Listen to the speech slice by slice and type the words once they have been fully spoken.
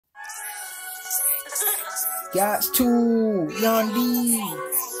Got to youngdee.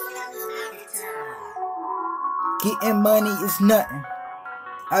 Getting money is nothing.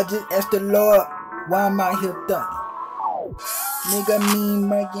 I just asked the Lord, why am I here thugging? Nigga, me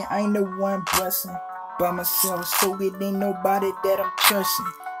mugging, I ain't the one bustin' by myself, so it ain't nobody that I'm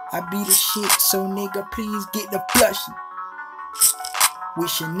trusting. I be the shit, so nigga, please get the flushing.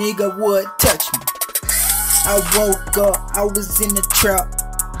 Wish a nigga would touch me. I woke up, I was in the trap.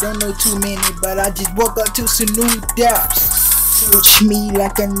 Don't know too many, but I just woke up to some new doubts. Switch me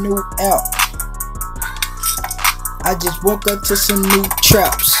like a new out. I just woke up to some new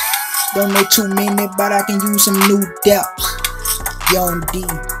traps. Don't know too many, but I can use some new doubts. youngdee.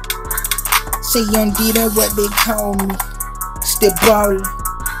 Say youngdee, that's what they call me. Still ballin'.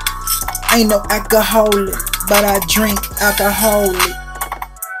 Ain't no alcoholic, but I drink alcoholic.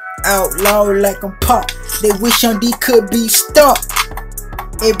 Outlaw like I'm pop. They wish youngdee could be stopped.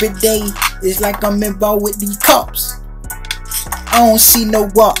 Every day it's like I'm involved with these cops. I don't see no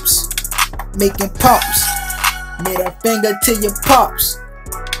wops making pops. Middle finger to your pops.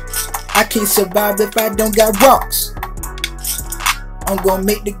 I can't survive if I don't got rocks. I'm gonna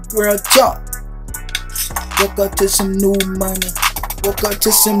make the girl jump. Woke up to some new money. Woke up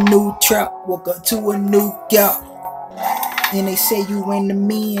to some new trap. Woke up to a new gal. And they say you ain't the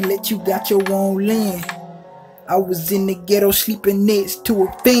man, let you got your own land. I was in the ghetto sleeping next to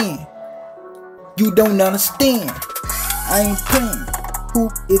a fan. You don't understand. I ain't playing. Who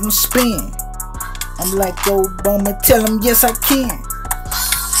isn't spin? I'm like Obama, tell him yes I can.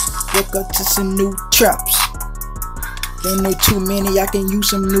 Woke up to some new traps. Don't know too many, I can use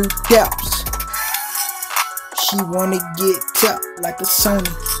some new doubts. She wanna get tapped like a Sony.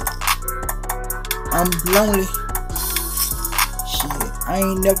 I'm lonely. Shit, I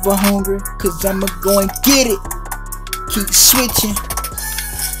ain't never hungry, cause I'ma go and get it. Keep switching.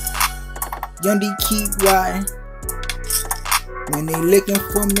 youngdee keep riding. When they looking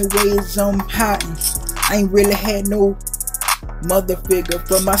for me, ways I'm hiding. I ain't really had no mother figure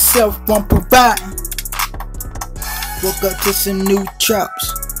for myself, I'm providing. Woke up to some new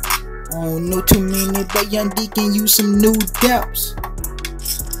traps. I don't know too many, but youngdee can use some new doubts.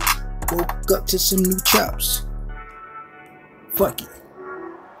 Woke up to some new traps. Fuck it.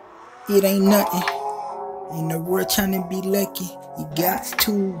 It ain't nothing. In the world trying to be lucky. You got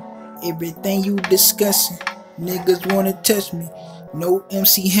to. Everything you discussing. Niggas wanna touch me. No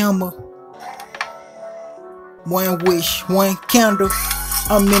MC Hammer. One wish, one candle.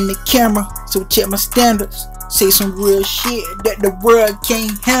 I'm in the camera, so check my standards. Say some real shit that the world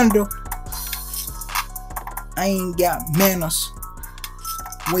can't handle. I ain't got manners.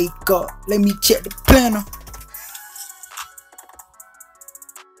 Wake up, let me check the planner.